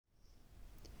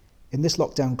In this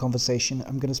lockdown conversation,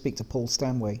 I'm going to speak to Paul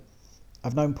Stanway.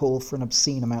 I've known Paul for an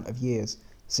obscene amount of years,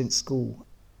 since school.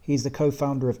 He's the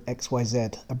co-founder of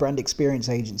XYZ, a brand experience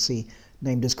agency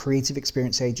named as Creative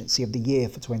Experience Agency of the Year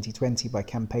for 2020 by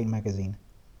Campaign magazine.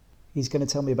 He's going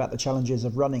to tell me about the challenges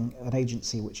of running an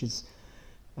agency which is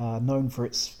known for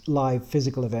its live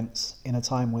physical events in a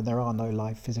time when there are no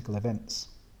live physical events.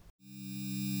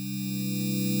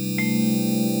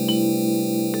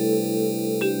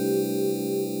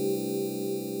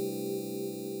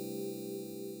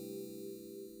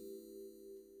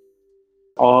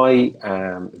 I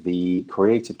am the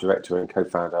creative director and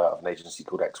co-founder of an agency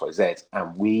called XYZ,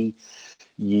 and we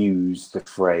use the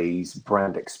phrase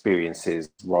brand experiences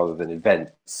rather than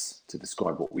events to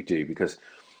describe what we do, because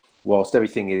whilst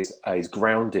everything is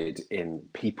grounded in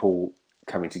people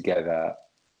coming together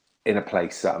in a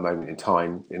place at a moment in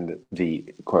time in the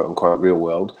quote unquote real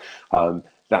world,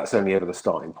 that's only ever the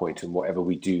starting point, and whatever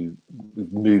we do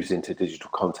moves into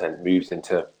digital content, moves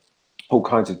into all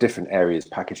kinds of different areas,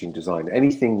 packaging, design,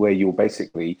 anything where you're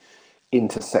basically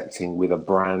intersecting with a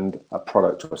brand, a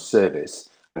product, or a service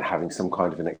and having some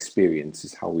kind of an experience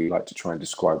is how we like to try and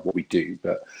describe what we do.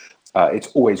 But it's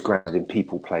always grounded in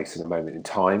people, place, and a moment in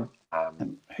time.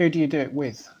 And who do you do it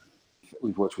with?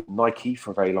 We've worked with Nike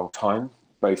for a very long time,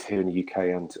 both here in the UK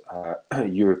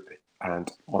and Europe, and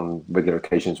on regular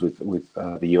occasions with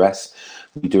the US.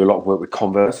 We do a lot of work with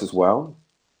Converse as well.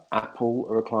 Apple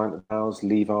are a client of ours,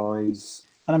 Levi's.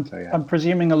 And I'm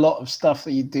presuming a lot of stuff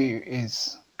that you do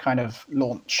is kind of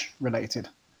launch related.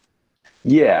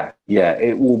 Yeah,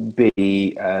 it will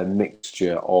be a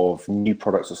mixture of new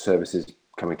products or services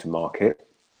coming to market.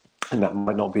 And that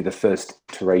might not be the first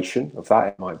iteration of that.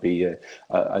 It might be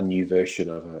a new version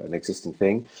of an existing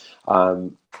thing.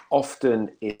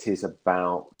 Often it is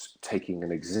about taking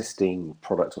an existing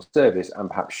product or service and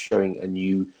perhaps showing a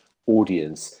new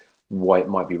audience why it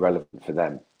might be relevant for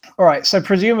them. All right. So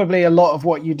presumably a lot of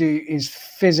what you do is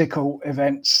physical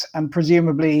events, and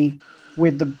presumably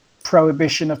with the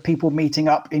prohibition of people meeting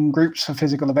up in groups for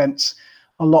physical events,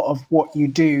 a lot of what you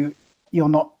do, you're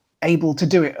not able to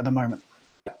do it at the moment.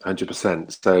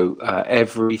 100%. So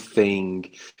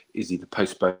everything is either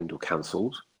postponed or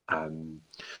cancelled. Funnily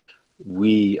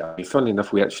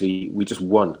enough, we just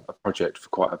won a project for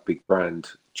quite a big brand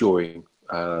during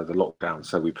the lockdown.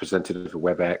 So we presented over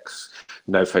WebEx,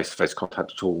 no face-to-face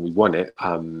contact at all. We won it,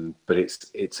 but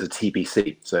it's a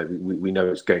TBC. So we know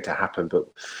it's going to happen, but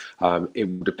it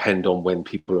will depend on when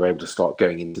people are able to start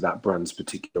going into that brand's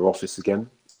particular office again,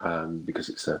 because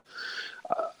it's a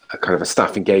kind of a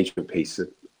staff engagement piece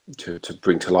to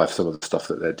bring to life some of the stuff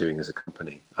that they're doing as a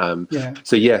company.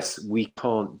 So yes, we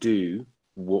can't do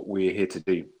what we're here to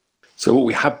do. So what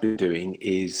we have been doing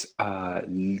is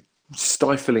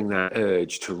stifling that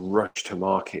urge to rush to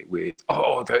market with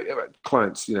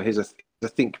clients, here's a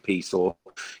think piece, or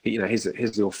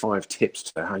here's your 5 tips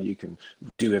to how you can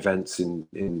do events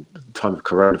in time of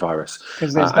coronavirus.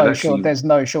 Because there's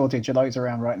no shortage of those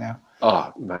around right now.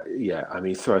 Oh yeah, I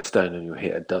mean, throw a stone and you'll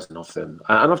hit a dozen of them.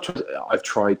 And I've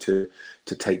tried to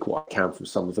take what I can from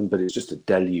some of them, but it's just a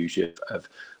deluge of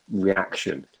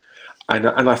reaction. And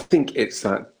I think it's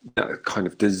that kind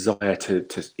of desire to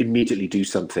immediately do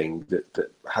something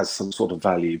that has some sort of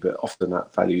value, but often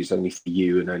that value is only for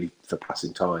you and only for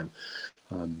passing time.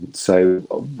 So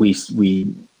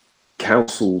we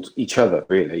counselled each other,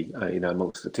 really,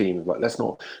 amongst the team, like, let's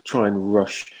not try and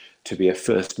rush to be a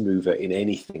first mover in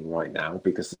anything right now,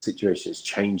 because the situation is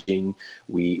changing.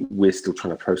 We're still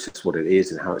trying to process what it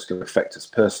is and how it's going to affect us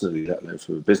personally, let alone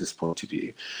from a business point of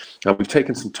view. And we've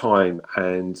taken some time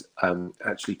and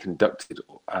actually conducted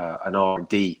an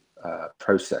R&D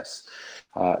process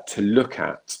to look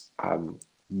at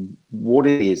what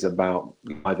it is about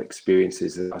live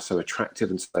experiences that are so attractive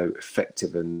and so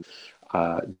effective and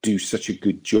do such a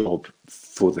good job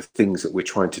for the things that we're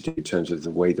trying to do in terms of the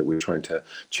way that we're trying to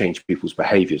change people's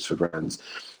behaviors for brands,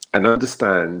 and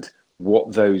understand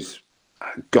what those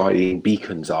guiding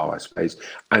beacons are, I suppose,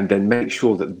 and then make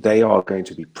sure that they are going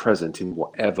to be present in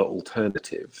whatever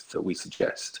alternative that we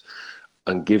suggest,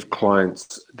 and give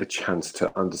clients the chance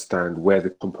to understand where the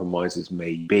compromises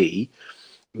may be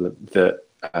that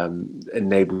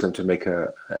enables them to make an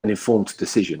informed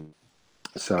decision.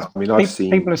 So, I mean, I've seen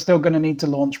people are still going to need to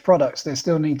launch products. They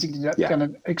still need to kind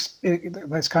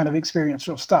of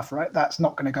experiential stuff, right? That's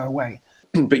not going to go away.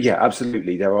 but yeah,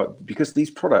 absolutely, there are, because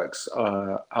these products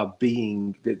are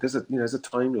being, there's a, there's a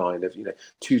timeline of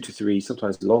 2 to 3,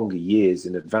 sometimes longer years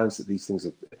in advance that these things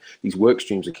are, these work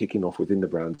streams are kicking off within the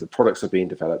brand. The products are being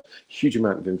developed, huge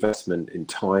amount of investment in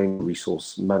time,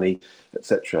 resource, money,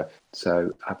 etc.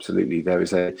 So absolutely,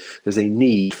 there's a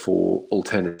need for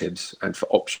alternatives and for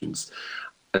options.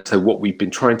 And so what we've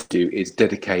been trying to do is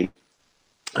dedicate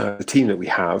the team that we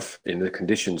have in the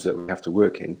conditions that we have to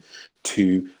work in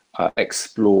to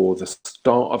explore the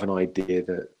start of an idea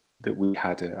that we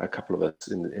had, a couple of us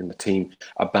in the team,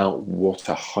 about what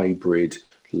a hybrid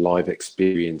live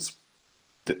experience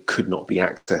that could not be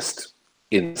accessed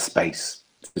in space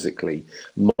physically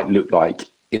might look like,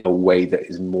 in a way that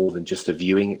is more than just a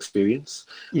viewing experience,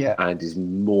 Yeah. and is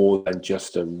more than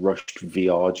just a rushed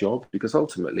VR job. Because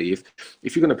ultimately,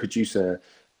 if you're going to produce an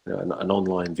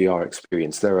online VR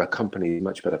experience, there are companies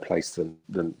much better placed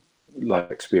than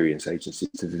live experience agencies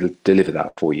to deliver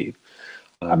that for you.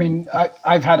 I mean,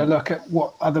 I've had a look at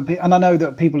what other people, and I know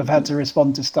that people have had to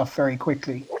respond to stuff very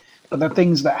quickly, but the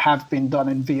things that have been done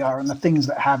in VR and the things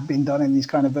that have been done in these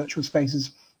kind of virtual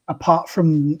spaces, apart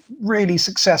from really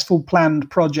successful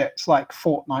planned projects like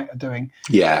Fortnite are doing,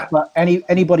 Yeah, but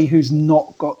anybody who's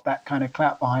not got that kind of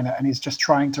clout behind it and is just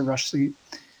trying to rush through.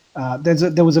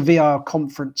 There was a VR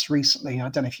conference recently. I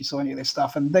don't know if you saw any of this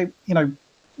stuff, and they,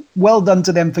 well done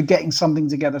to them for getting something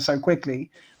together so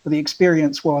quickly. But the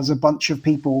experience was a bunch of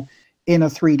people in a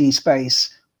 3D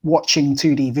space watching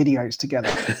 2D videos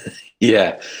together.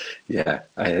 yeah, yeah.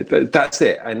 That's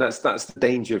it, and that's the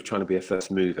danger of trying to be a first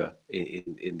mover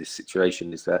in this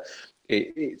situation. Is that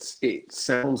it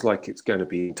sounds like it's going to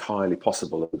be entirely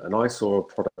possible, and I saw a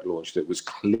product launch that was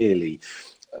clearly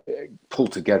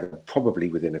pulled together probably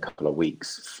within a couple of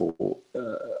weeks for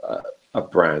a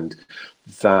brand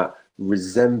that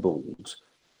resembled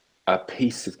a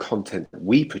piece of content that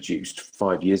we produced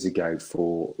 5 years ago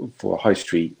for a high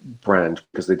street brand,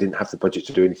 because they didn't have the budget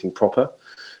to do anything proper.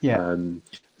 Yeah.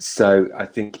 So I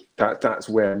think that's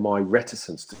where my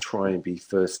reticence to try and be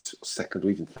first, second, or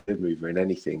even third mover in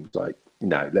anything, like,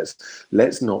 no,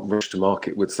 let's not rush to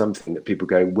market with something that people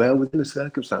go, well, within the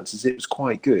circumstances it was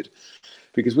quite good.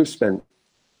 Because we've spent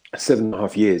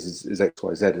 7.5 years as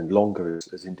XYZ and longer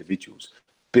as individuals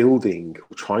building,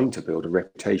 or trying to build, a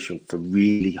reputation for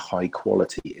really high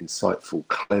quality, insightful,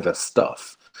 clever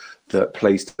stuff that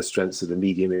plays to the strengths of the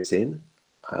medium it's in,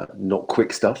 not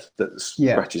quick stuff that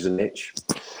scratches an itch.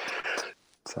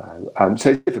 So it's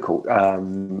difficult,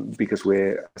 because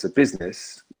as a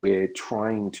business, we're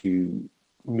trying to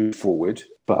move forward,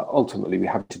 but ultimately we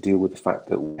have to deal with the fact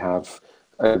that we have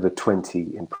over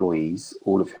 20 employees,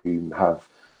 all of whom have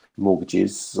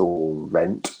mortgages or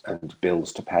rent and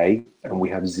bills to pay, and we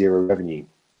have zero revenue.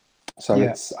 So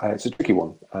it's a tricky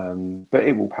one, but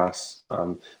it will pass,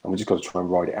 and we just got to try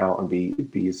and ride it out and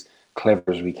be as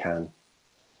clever as we can.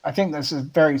 I think that's a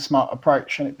very smart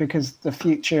approach, because the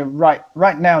future,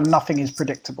 right now, nothing is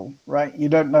predictable, right? You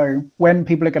don't know when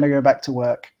people are going to go back to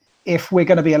work, if we're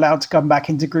going to be allowed to come back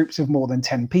into groups of more than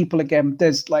 10 people again.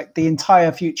 There's like, the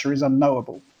entire future is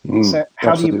unknowable. So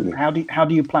how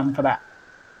do you plan for that?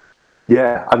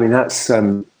 Yeah, I mean, that's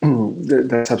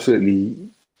absolutely,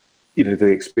 the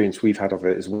experience we've had of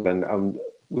it as well. And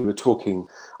we were talking,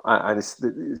 and it's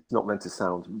not meant to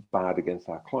sound bad against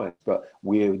our clients, but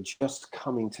we're just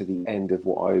coming to the end of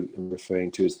what I am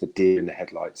referring to as the deer in the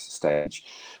headlights stage.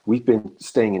 We've been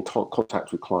staying in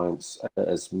contact with clients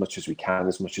as much as we can,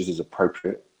 as much as is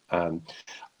appropriate.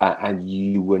 And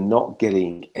you were not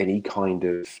getting any kind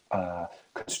of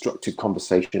constructive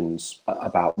conversations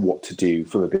about what to do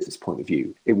from a business point of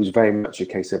view. It was very much a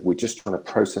case of, we're just trying to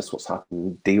process what's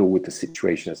happened, deal with the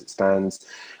situation as it stands.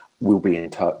 We'll be in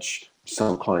touch.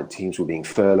 Some client teams were being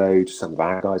furloughed. Some of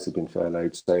our guys have been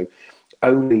furloughed. So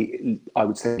only, I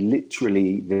would say,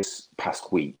 literally this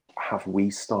past week, have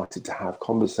we started to have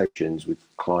conversations with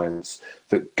clients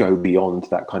that go beyond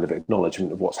that kind of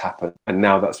acknowledgement of what's happened. And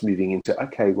now that's moving into,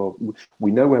 okay, well,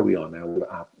 we know where we are now.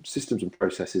 Our systems and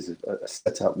processes are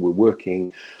set up. We're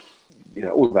working,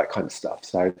 all of that kind of stuff.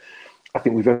 So I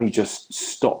think we've only just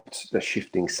stopped the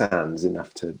shifting sands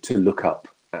enough to look up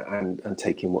and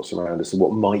take in what's around us and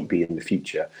what might be in the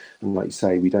future. And like you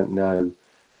say, we don't know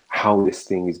how this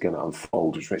thing is going to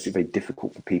unfold, which makes it very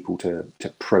difficult for people to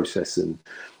process and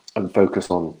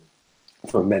focus on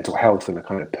from a mental health and a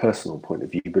kind of personal point of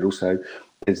view. But also,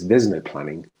 there's no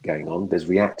planning going on, there's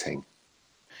reacting.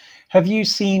 Have you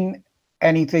seen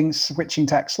anything, switching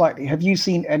tack slightly, have you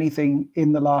seen anything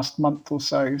in the last month or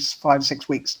so, 5-6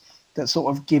 weeks, that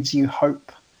sort of gives you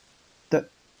hope that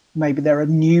maybe there are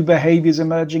new behaviors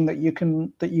emerging that you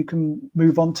can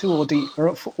move on to?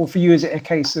 Or for you, is it a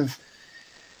case of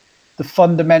the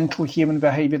fundamental human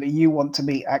behavior that you want to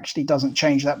meet actually doesn't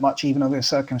change that much, even though the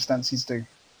circumstances do?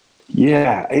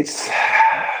 Yeah,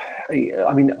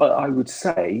 I mean, I would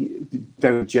say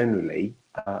very generally,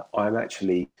 I'm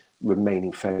actually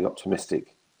remaining fairly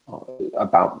optimistic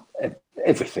about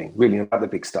everything, really, about the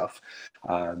big stuff.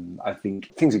 I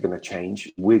think things are going to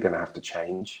change. We're going to have to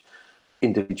change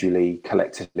individually,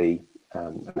 collectively,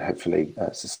 and hopefully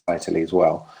societally as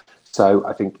well. So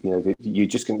I think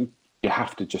you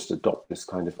have to just adopt this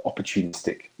kind of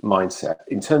opportunistic mindset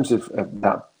in terms of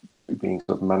that being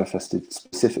sort of manifested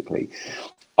specifically.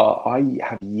 I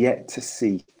have yet to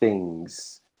see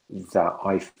things that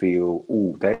I feel,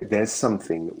 oh, there's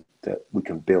something that we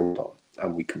can build on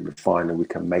and we can refine and we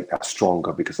can make that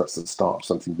stronger because that's the start of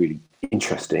something really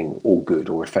interesting or good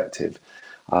or effective.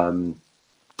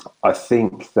 I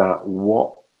think that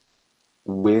what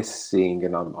we're seeing,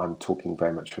 and I'm talking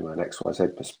very much from an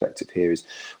XYZ perspective here, is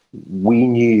we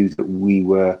knew that we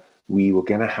were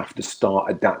going to have to start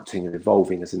adapting and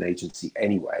evolving as an agency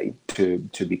anyway to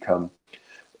become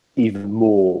even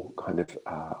more kind of,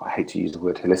 I hate to use the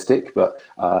word holistic, but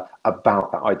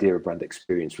about that idea of brand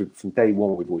experience. From day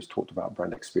one, we've always talked about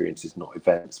brand experiences, not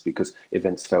events, because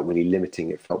events felt really limiting.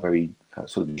 It felt very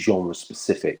sort of genre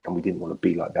specific, and we didn't want to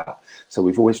be like that. So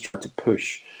we've always tried to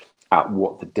push at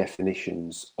what the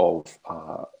definitions of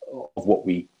what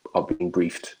we are being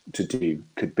briefed to do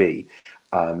could be.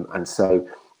 And so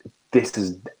this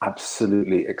has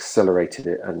absolutely accelerated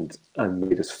it and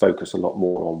made us focus a lot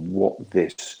more on what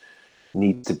this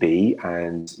needs to be.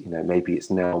 And maybe it's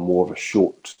now more of a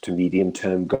short to medium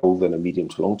term goal than a medium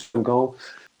to long term goal.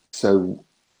 So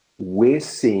we're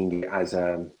seeing it as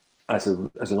an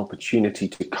opportunity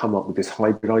to come up with this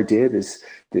hybrid idea,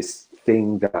 this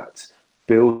thing that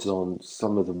builds on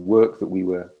some of the work that we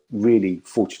were really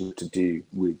fortunate to do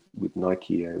with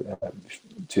Nike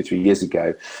 2 or 3 years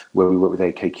ago, where we worked with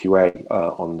AKQA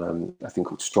on I think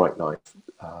called Strike Knife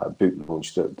boot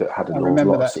launch that had an awful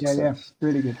lot of success. Yeah,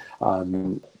 really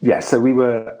good. So we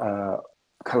were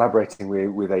collaborating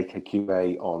with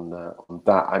AKQA on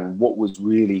that, and what was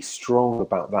really strong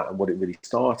about that and what it really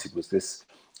started was this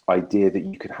idea that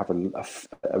you could have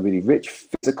a really rich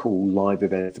physical live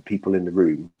event for people in the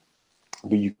room,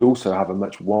 but you could also have a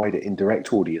much wider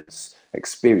indirect audience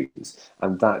experience,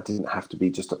 and that didn't have to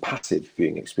be just a passive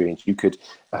viewing experience. You could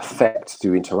affect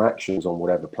through interactions on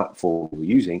whatever platform you were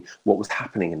using what was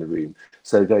happening in the room.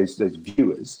 So those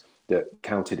viewers that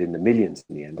counted in the millions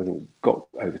in the end, I think got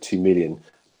over 2 million,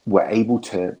 were able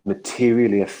to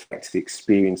materially affect the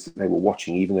experience that they were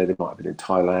watching, even though they might have been in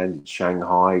Thailand, in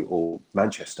Shanghai, or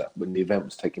Manchester when the event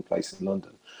was taking place in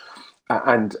London.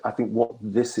 And I think what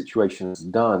this situation has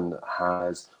done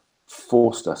has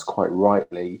forced us quite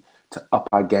rightly to up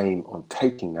our game on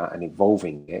taking that and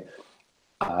evolving it,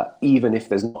 even if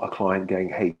there's not a client going,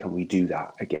 hey, can we do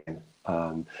that again?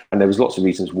 And there was lots of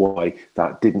reasons why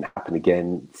that didn't happen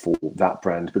again for that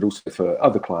brand, but also for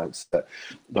other clients that,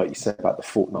 like you said about the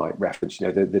Fortnite reference,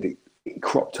 that it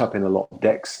cropped up in a lot of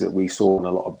decks that we saw and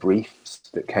a lot of briefs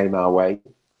that came our way.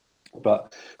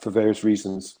 But for various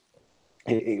reasons,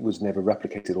 it was never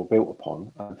replicated or built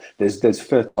upon. There's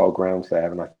fertile ground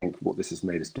there, and I think what this has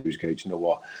made us do is go, you know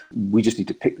what, we just need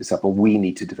to pick this up and we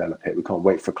need to develop it. We can't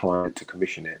wait for a client to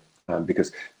commission it,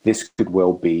 because this could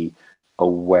well be a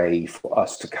way for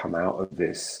us to come out of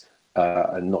this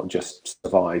and not just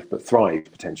survive but thrive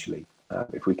potentially,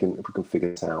 if we can figure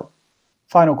this out.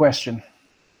 Final question: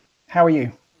 how are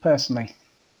you personally?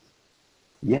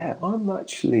 Yeah, I'm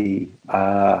actually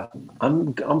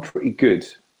I'm pretty good.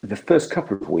 The first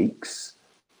couple of weeks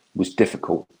was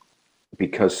difficult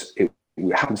because it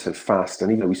happened so fast,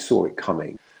 and even though we saw it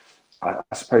coming, I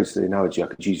suppose the analogy I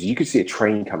could use is you could see a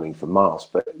train coming for miles,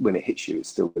 but when it hits you, it's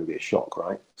still going to be a shock,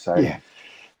 right? So Yeah.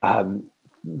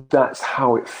 That's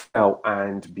how it felt.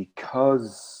 And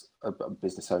because a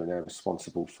business owner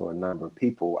responsible for a number of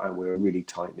people, and we're a really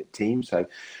tight-knit team, so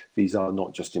these are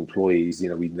not just employees,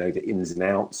 we know the ins and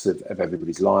outs of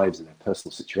everybody's lives and their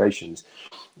personal situations.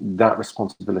 That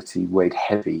responsibility weighed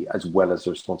heavy, as well as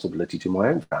the responsibility to my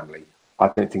own family.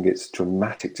 I don't think it's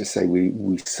dramatic to say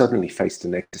we suddenly faced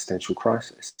an existential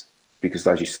crisis, because,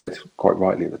 as you said quite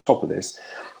rightly at the top of this,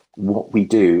 what we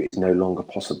do is no longer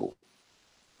possible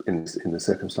in the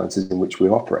circumstances in which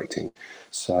we're operating.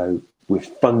 So we're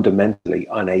fundamentally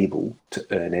unable to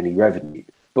earn any revenue.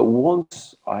 But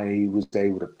once I was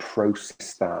able to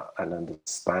process that and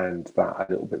understand that a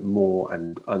little bit more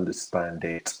and understand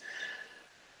it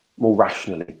more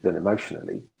rationally than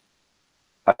emotionally,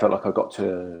 I felt like I got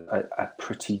to a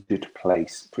pretty good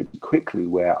place pretty quickly,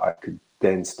 where I could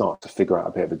then start to figure out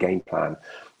a bit of a game plan,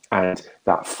 and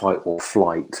that fight or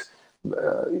flight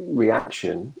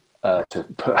reaction to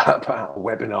put out a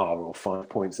webinar or 5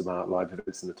 points about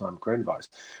livelihoods in the time of coronavirus,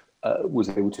 I was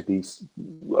able to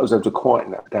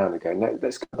quieten that down and go, no,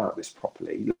 let's go about this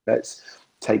properly. Let's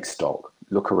take stock,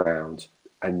 look around,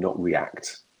 and not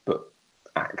react, but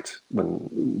act when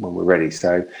we're ready.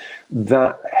 So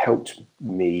that helped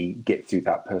me get through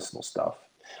that personal stuff.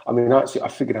 I mean, actually, I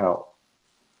figured out,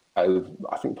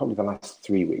 I think probably the last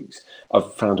 3 weeks,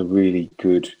 I've found a really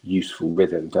good, useful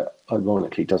rhythm that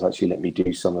ironically does actually let me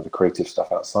do some of the creative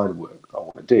stuff outside of work that I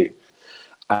want to do.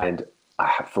 And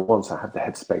for once, I have the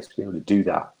headspace to be able to do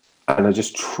that. And I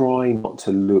just try not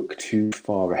to look too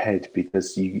far ahead,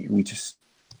 because we just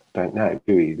don't know,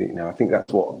 do we? I think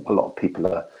that's what a lot of people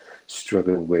are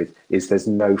struggling with, is there's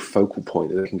no focal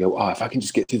point that they can go, if I can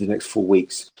just get through the next 4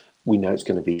 weeks, we know it's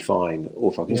going to be fine.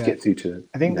 Or if I can just get through to...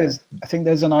 I think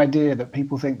there's an idea that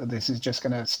people think that this is just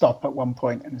going to stop at one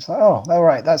point, and it's like, oh, all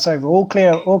right, that's over. All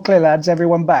clear, lads,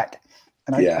 everyone back.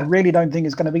 And I really don't think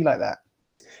it's going to be like that.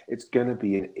 It's going to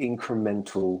be an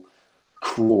incremental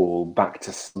crawl back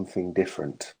to something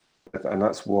different. And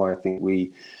that's why I think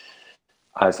we,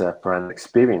 as a brand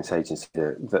experience agency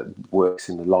that works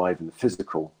in the live and the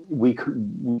physical, we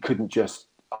couldn't just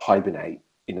hibernate,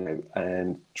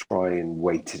 and try and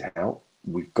wait it out.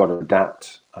 We've got to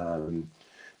adapt,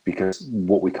 because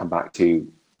what we come back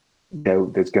to,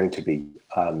 there's going to be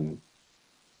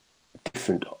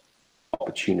different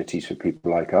opportunities for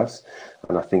people like us.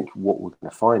 And I think what we're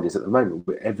going to find is, at the moment,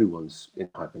 everyone's in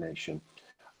hibernation.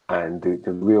 And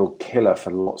the real killer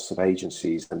for lots of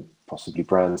agencies and possibly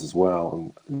brands as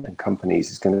well, and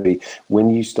companies, is going to be when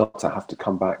you start to have to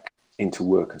come back into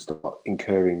work and start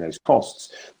incurring those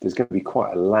costs. There's going to be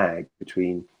quite a lag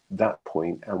between that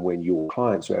point and when your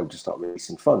clients are able to start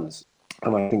releasing funds.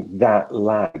 And I think that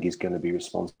lag is going to be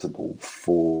responsible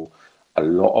for a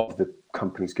lot of the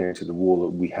companies going to the wall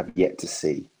that we have yet to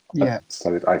see. Yeah.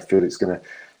 So I feel it's going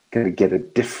to get a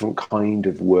different kind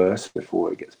of worse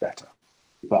before it gets better.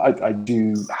 But I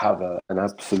do have an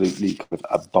absolutely kind of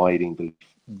abiding belief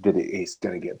that it is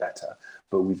going to get better.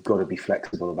 But we've got to be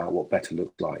flexible about what better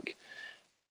looks like.